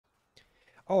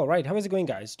Alright, how is it going,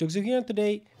 guys? Tuxu here, and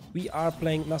today we are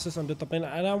playing Nasus on the top lane,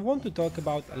 and I want to talk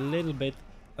about a little bit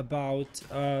about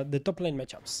the top lane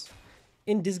matchups.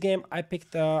 In this game, I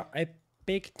picked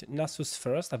Nasus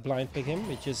first. I blind picked him,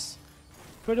 which is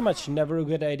pretty much never a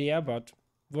good idea, but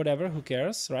whatever, who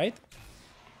cares, right?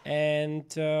 And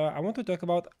I want to talk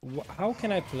about how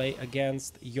can I play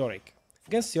against Yorick.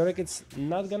 Against Yorick, it's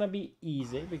not gonna be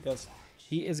easy because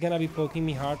he is gonna be poking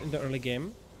me hard in the early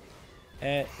game.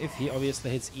 If he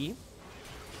obviously hits E.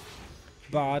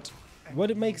 But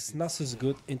what makes Nasus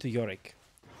good into Yorick?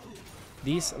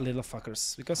 These little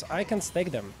fuckers. Because I can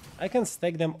stack them. I can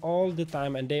stack them all the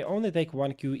time and they only take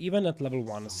 1 Q even at level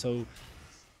 1. So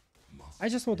I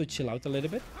just want to chill out a little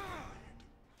bit.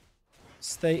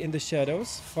 Stay in the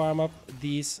shadows. Farm up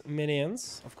these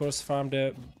minions. Of course, farm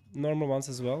the normal ones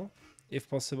as well, if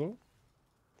possible.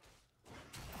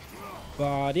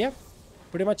 But yeah,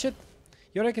 pretty much it.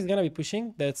 Yorick is gonna be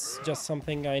pushing. That's just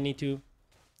something I need to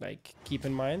like keep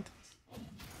in mind.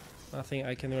 Nothing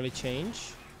I can really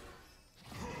change.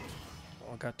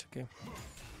 Oh god, okay.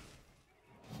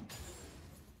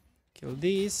 Kill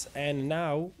these, and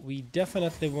now we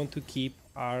definitely want to keep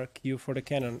our Q for the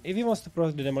cannon. If he wants to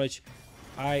protect the demolish,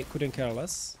 I couldn't care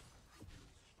less.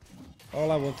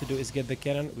 All I want to do is get the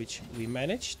cannon, which we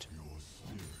managed.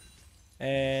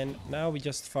 And now we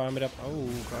just farm it up. Oh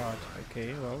god,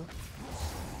 okay, well.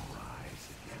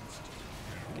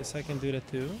 Guess I can do that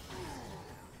too.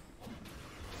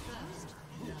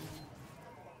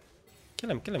 Kill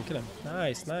him, kill him, kill him.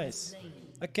 Nice, nice.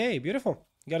 Okay, beautiful.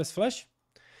 Got his flash.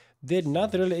 Did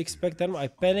not really expect them. I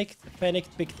panicked,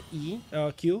 picked E,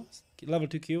 Q, level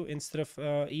 2 Q instead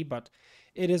of E, but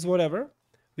it is whatever.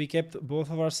 We kept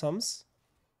both of our sums.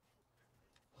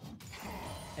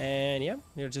 And yeah,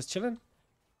 we're just chilling.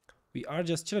 We are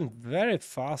just chilling. Very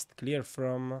fast clear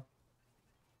from...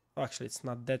 Actually, it's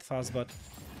not that fast, but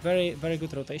very, very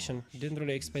good rotation. Didn't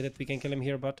really expect that we can kill him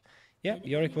here, but yeah,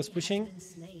 Yorick was pushing.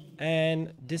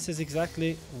 And this is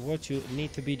exactly what you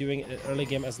need to be doing in early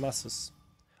game as Nasus.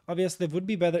 Obviously, it would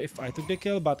be better if I took the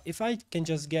kill, but if I can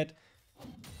just get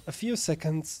a few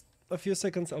seconds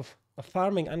of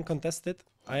farming uncontested,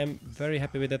 I am very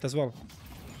happy with that as well.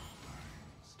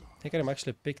 Hecarim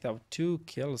actually picked out 2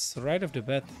 kills right off the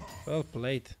bat. Well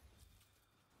played.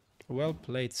 Well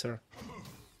played, sir.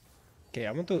 Okay,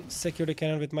 I want to secure the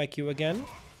cannon with my Q again.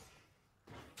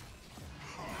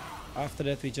 After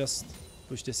that, we just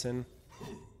push this in.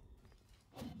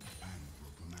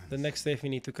 The next wave we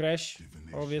need to crash,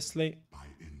 obviously.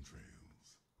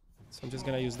 So I'm just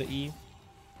gonna use the E.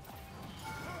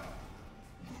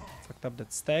 Fucked up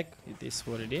that stack. It is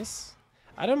what it is.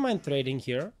 I don't mind trading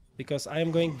here, because I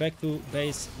am going back to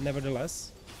base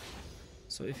nevertheless.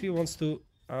 So if he wants to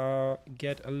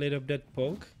get a little of that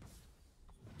poke,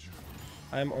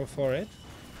 I'm all for it.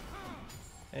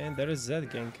 And there is that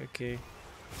gank, okay.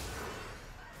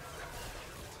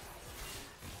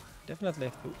 Definitely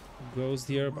have to ghost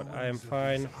here, but I am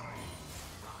fine.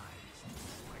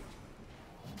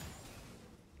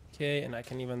 Okay, and I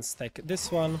can even stack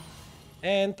this one.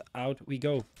 And out we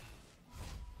go.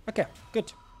 Okay,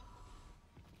 good.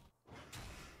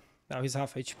 Now he's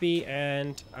half HP,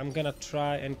 and I'm gonna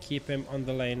try and keep him on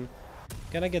the lane.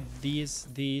 Gonna get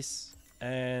these,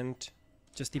 and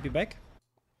just TP back.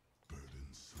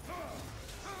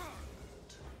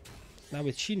 Now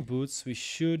with Sheen Boots, we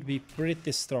should be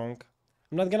pretty strong.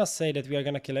 I'm not gonna say that we are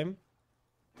gonna kill him.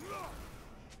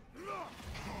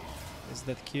 Is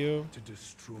that Q? To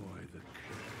destroy the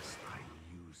curse, I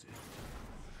use it.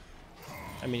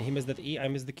 I mean, he missed that E, I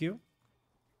missed the Q.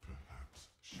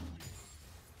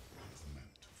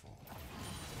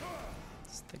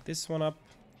 Let's take this one up.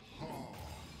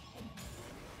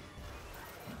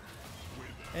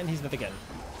 And he's dead again.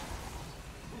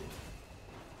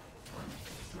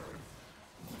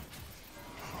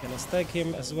 Gonna stack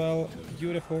him as well.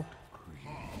 Beautiful.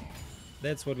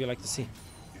 That's what we like to see.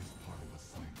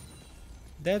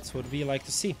 That's what we like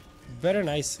to see. Very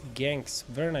nice ganks.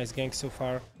 Very nice ganks so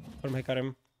far from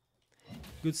Hecarim.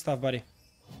 Good stuff, buddy.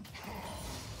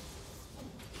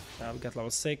 Now we got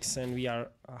level 6 and we are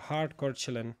hardcore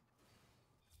chillin'.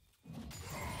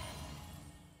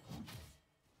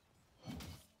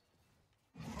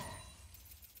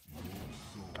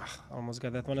 Almost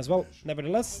got that one as well.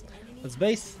 Nevertheless, let's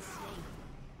base.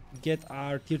 Get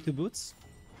our tier 2 boots.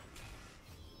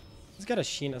 Let's get a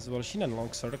Sheen as well. Sheen and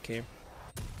Longsword, okay.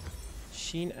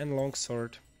 Sheen and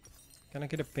Longsword. Can I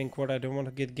get a pink ward? I don't want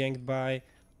to get ganked by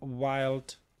a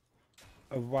wild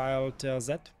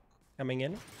Zed coming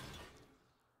in.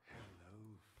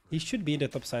 He should be in the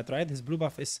top side, right? His blue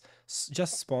buff is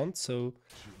just spawned, so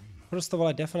first of all,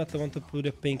 I definitely want to put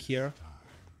a pink here.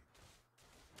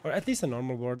 Or at least a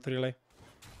normal ward, really.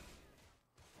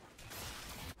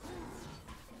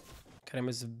 Karim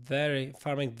is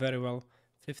farming very well.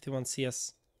 51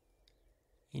 CS.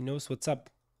 He knows what's up.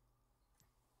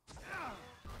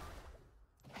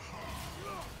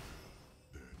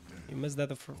 You missed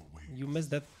that. You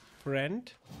missed that,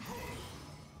 friend.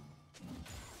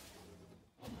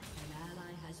 An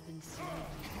ally has been slain.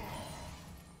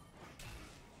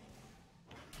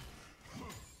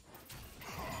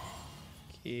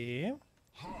 Okay.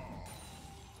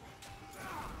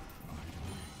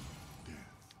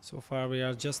 So far we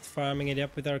are just farming it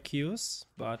up with our Qs,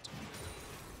 but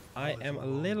I am a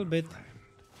little bit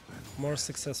more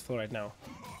successful right now.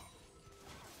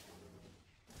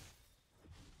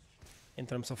 In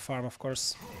terms of farm, of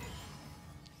course.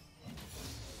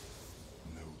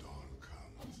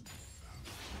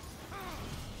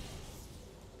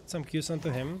 Put some Qs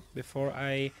onto him before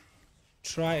I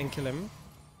try and kill him.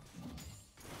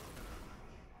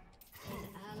 An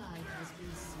ally has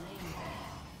been slain.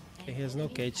 Okay, he has no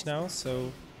cage now,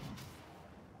 so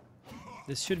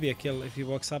this should be a kill if he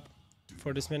walks up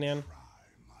for this minion.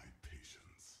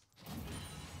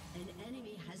 An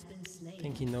enemy has been I slain.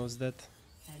 think he knows that.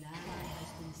 An ally has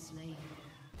been slain.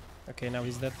 Okay, now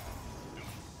he's dead.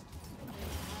 An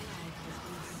ally has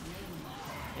been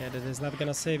slain. Yeah, that is not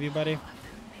gonna save you, buddy. You have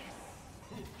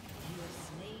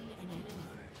slain an enemy.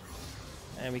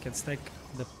 And we can stack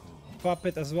the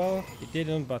puppet as well. We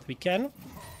didn't, but we can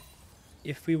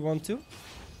if we want to.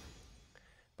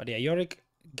 But yeah, Yorick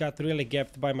got really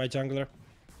gapped by my jungler.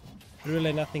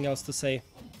 Really nothing else to say.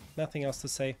 Nothing else to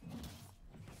say.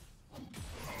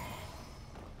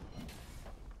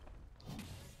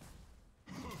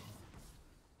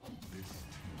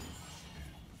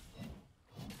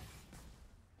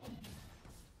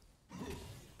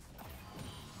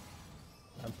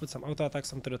 And put some auto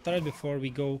attacks onto the turret before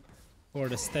we go for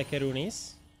the stack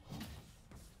Runis.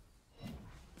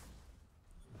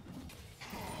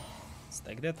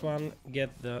 Stack that one,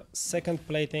 get the second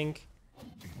plating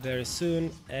very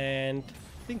soon, and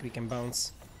I think we can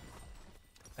bounce.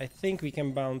 I think we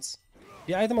can bounce.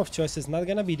 The item of choice is not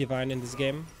gonna be divine in this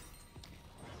game.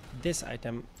 This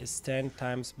item is 10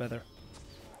 times better.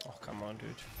 Oh, come on,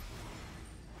 dude.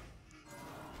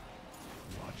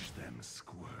 Watch them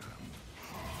squirm.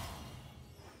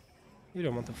 You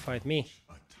don't want to fight me.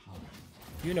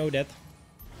 You know that.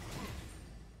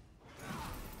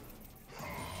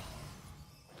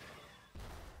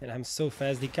 And I'm so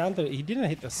fast. He didn't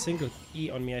hit a single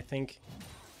E on me, I think.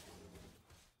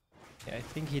 Yeah, I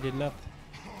think he did not.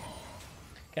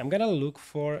 Okay, I'm gonna look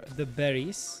for the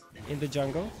berries in the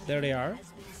jungle. There they are. Has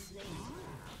been slain.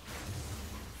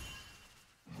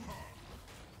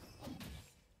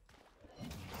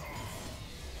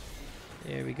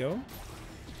 There we go.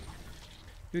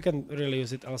 You can really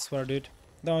use it elsewhere, dude.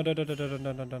 No,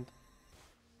 don't.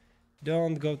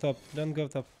 Don't go top. Don't go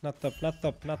top. Not top. Not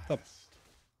top. Not top.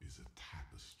 Is a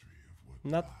tapestry of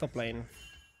what Not top lane.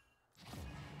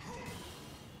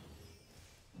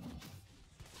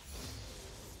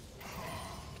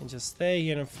 Can just stay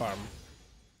here and farm.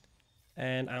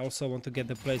 And I also want to get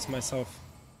the plates myself.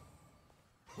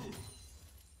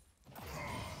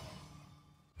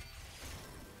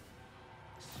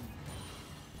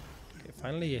 Okay,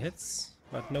 finally he hits,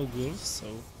 but no ghouls, so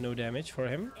no damage for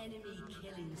him. Enemy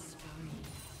killing spree.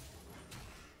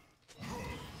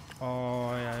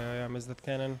 Oh, yeah, I missed that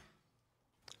cannon.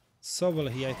 So will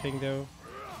he, I think, though.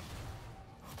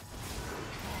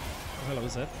 What the hell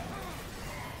was that?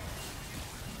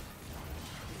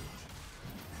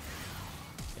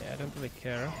 Yeah, I don't really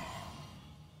care.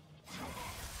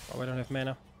 Oh, I don't have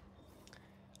mana.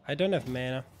 I don't have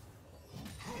mana.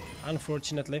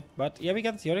 Unfortunately. But yeah, we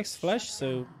got Yorick's flash,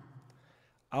 so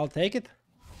I'll take it.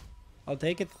 I'll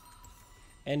take it.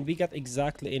 And we got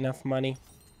exactly enough money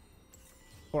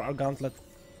for our gauntlet.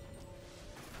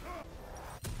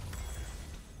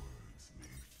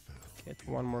 Get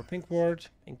one more pink ward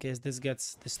in case this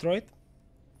gets destroyed.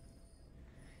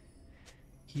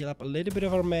 Heal up a little bit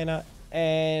of our mana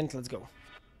and let's go.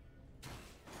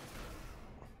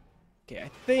 Okay, I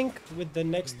think with the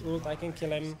next ult I can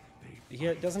kill him.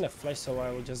 He doesn't have flash, so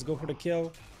I will just go for the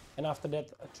kill. And after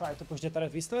that, try to push the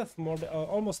turret. We still have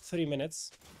almost 3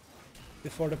 minutes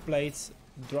before the plates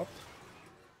drop.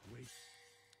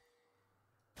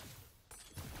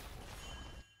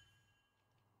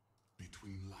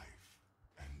 between life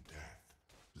and death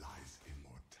lies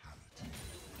immortality.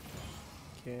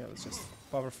 Okay, let's just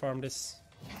power farm this.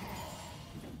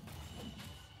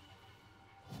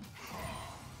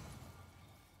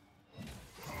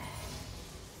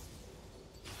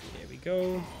 There we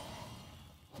go.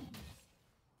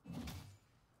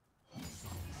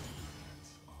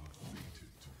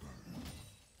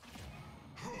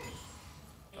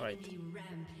 Alright. Enemy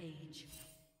rampage.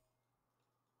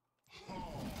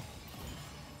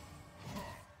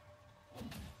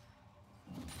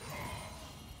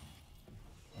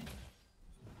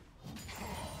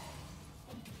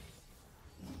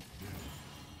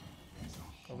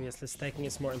 Obviously stacking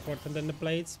is more important than the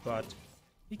blades, but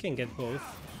we can get both.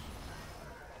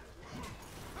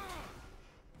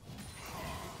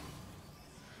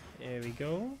 There we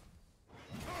go.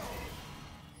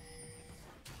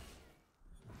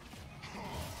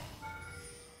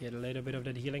 Get a little bit of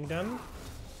that healing done.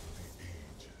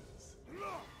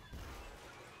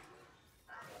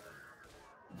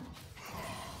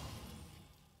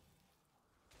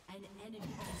 An enemy is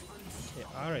Okay,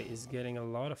 Ari is getting a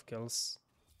lot of kills.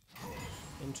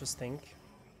 Interesting.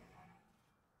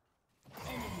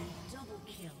 enemy double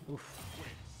kill. Oof.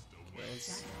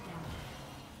 Kills. Shut down.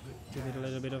 Give it a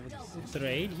little bit of a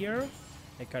trade here.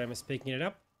 Karim is picking it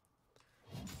up.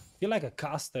 Feel like a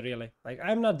caster, really. Like,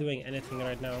 I'm not doing anything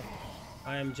right now.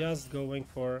 I am just going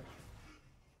for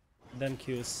them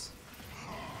Qs.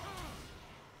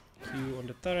 Q on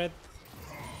the turret.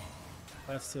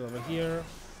 Left still over here.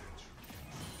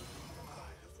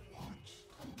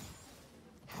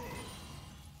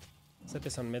 Set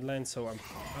this on mid lane, so I'm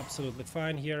absolutely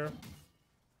fine here.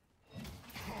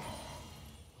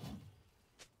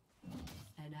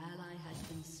 An ally has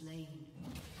been slain.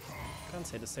 Can't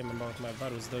say the same about my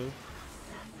Varus though.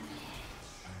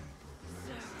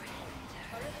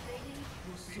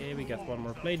 Okay, we got one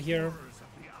more plate here. Horrors of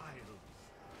the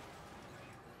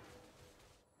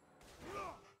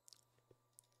Isle.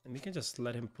 And we can just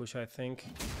let him push, I think.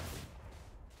 I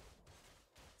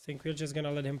think we're just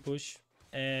gonna let him push.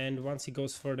 And once he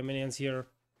goes for the minions here,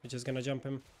 we're just gonna jump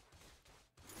him.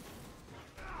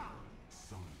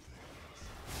 Some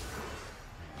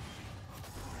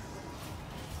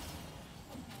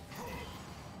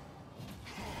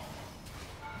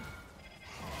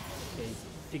Okay,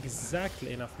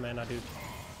 exactly enough mana, dude.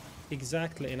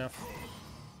 Exactly enough.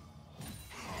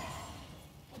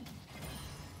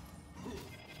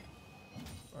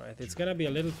 Alright, it's gonna be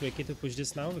a little tricky to push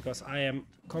this now because I am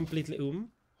completely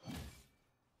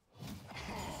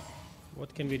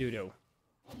What can we do though?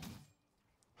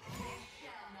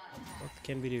 What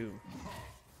can we do?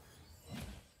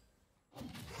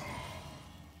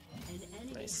 An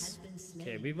enemy Nice. has been slain.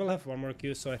 Okay, we will have one more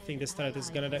Q, so I think this turret is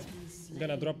gonna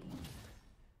drop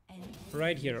An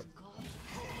right here. god.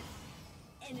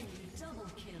 Enemy double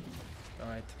kill.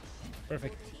 Alright,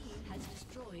 perfect. Team has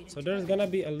destroyed. So there's gonna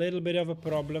be a little bit of a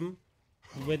problem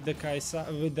with the Kaisa,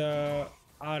 with the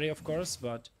Ari, of course,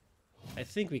 but I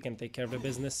think we can take care of the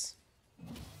business.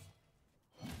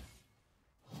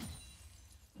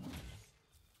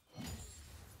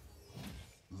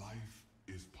 life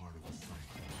is part of a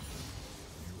cycle.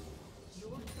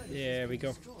 There we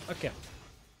go. Okay.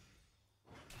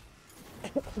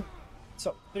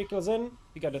 So 3 kills in,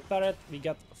 we got the turret, we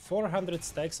got 400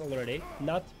 stacks already.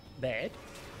 Not bad.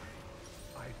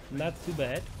 Not too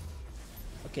bad.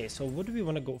 Okay, so what do we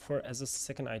want to go for as a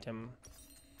second item?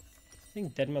 I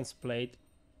think Deadman's Plate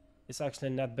is actually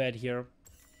not bad here.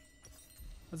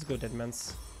 Let's go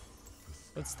Deadman's.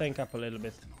 Let's tank up a little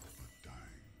bit. Dying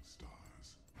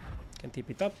stars. Can TP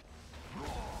it up.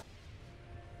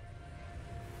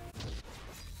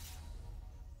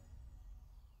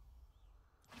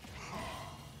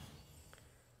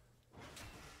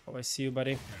 Oh, I see you,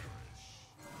 buddy. You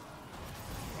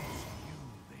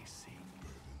they seek.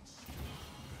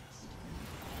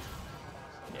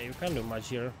 Yeah, you can't do much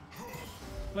here.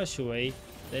 Flash away,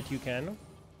 that you can.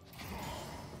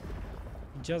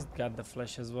 Just got the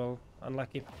flash as well.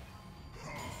 Unlucky. Your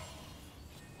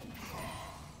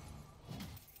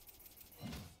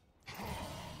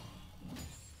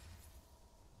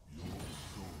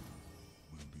soul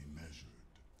will be measured.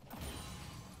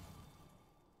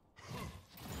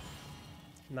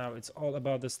 Now it's all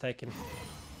about the stacking.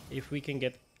 If we can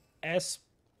get as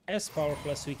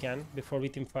powerful as we can before we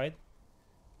team fight,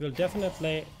 we'll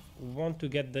definitely want to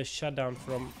get the shutdown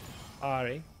from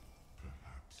Ari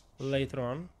later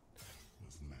on.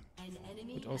 Was meant. An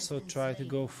enemy But has also been try to slain.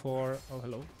 go for... Oh,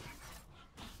 hello.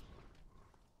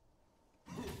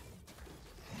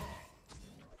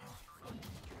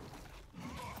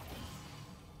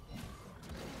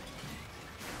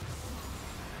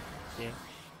 Okay.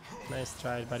 Nice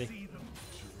try, buddy. See them.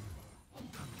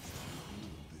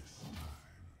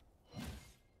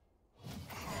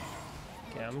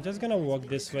 Okay, I'm just gonna walk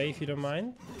this way if you don't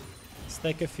mind.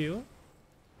 Stack a few.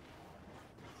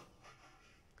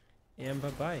 And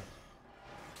bye-bye.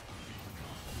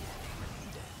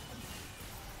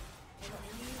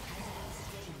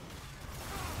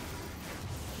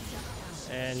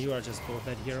 And You are just both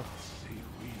dead here. They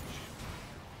reach.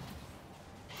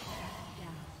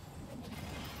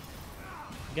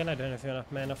 Again, I don't have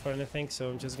enough mana for anything,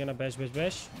 so I'm just gonna bash, bash,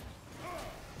 bash.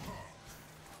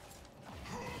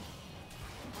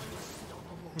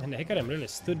 And Hecarim really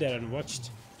stood there and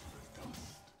watched.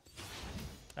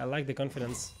 I like the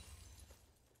confidence.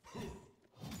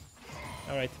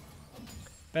 Alright.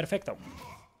 Perfecto.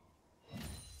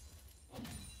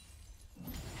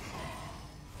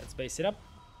 Let's base it up.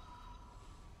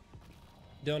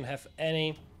 Don't have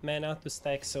any mana to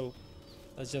stack, so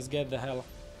let's just get the hell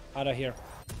out of here.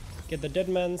 Get the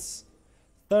Deadman's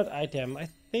third item. I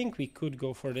think we could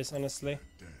go for this, honestly.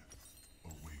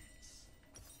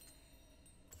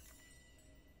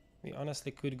 We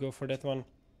honestly could go for that one.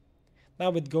 Now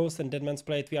with Ghost and Deadman's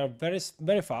Plate, we are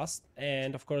very fast,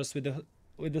 and of course with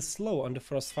the slow on the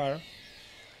Frostfire.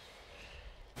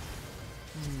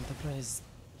 The plan is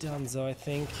done, so I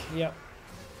think. Yeah.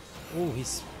 Oh,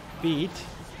 his speed.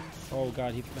 Oh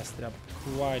god, he messed it up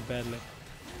quite badly.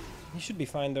 He should be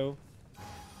fine though.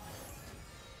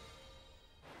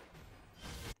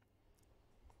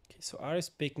 Okay, so R is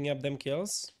picking up them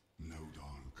kills. No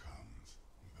dawn comes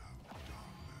without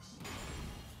darkness.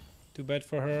 Too bad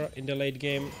for her. In the late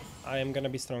game, I am gonna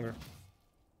be stronger.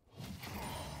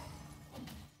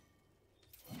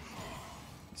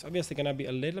 It's obviously gonna be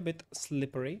a little bit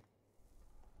slippery.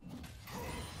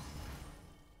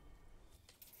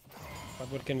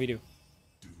 But what can we do?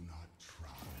 Do not try.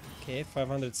 Okay,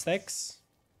 500 stacks.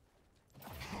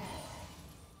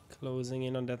 Closing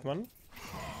in on that one.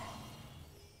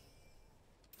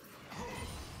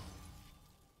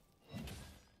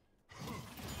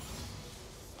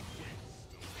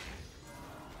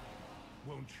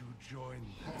 Won't you join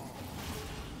them?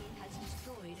 Has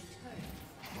destroyed a turret.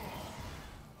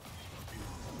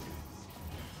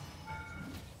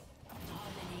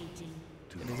 Dominating.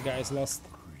 Okay, this guy is lost.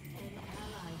 An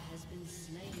ally has been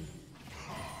slain.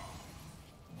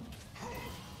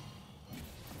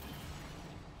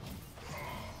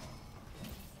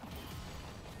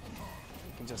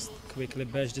 We can just quickly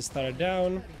bash this tower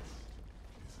down.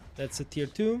 That's a tier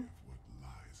 2. What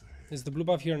lies ahead? Is the blue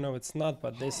buff here? No, it's not,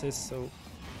 but this is, so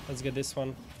let's get this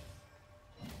one.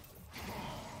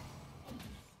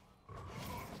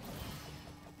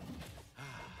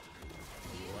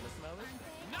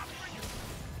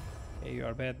 Hey, you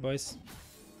are bad, boys.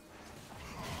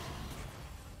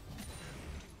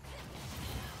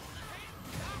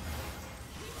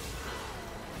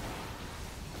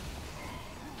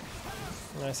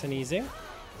 Nice and easy. An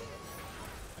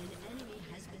enemy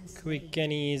has been slain. Quick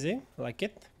and easy, like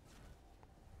it.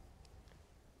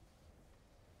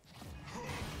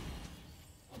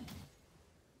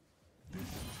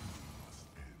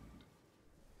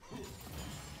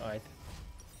 Alright.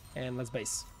 And let's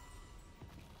base.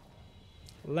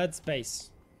 Let's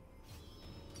base.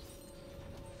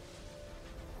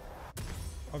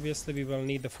 Obviously we will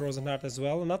need the Frozen Heart as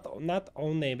well. Not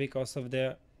only because of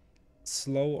the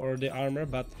slow or the armor,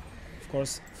 but of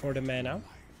course for the mana.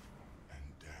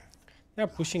 They are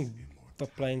pushing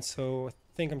top lane, so I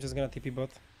think I'm just gonna TP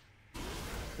bot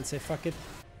and say fuck it.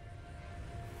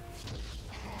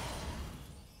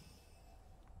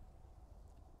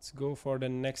 Let's go for the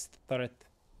next turret.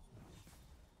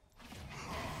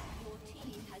 Your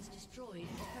team has destroyed a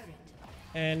turret.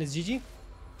 And it's GG.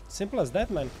 Simple as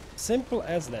that, man. Simple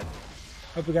as that.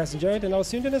 Hope you guys enjoyed, and I'll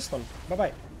see you in the next one. Bye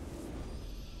bye.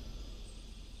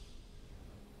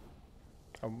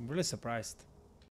 I'm really surprised.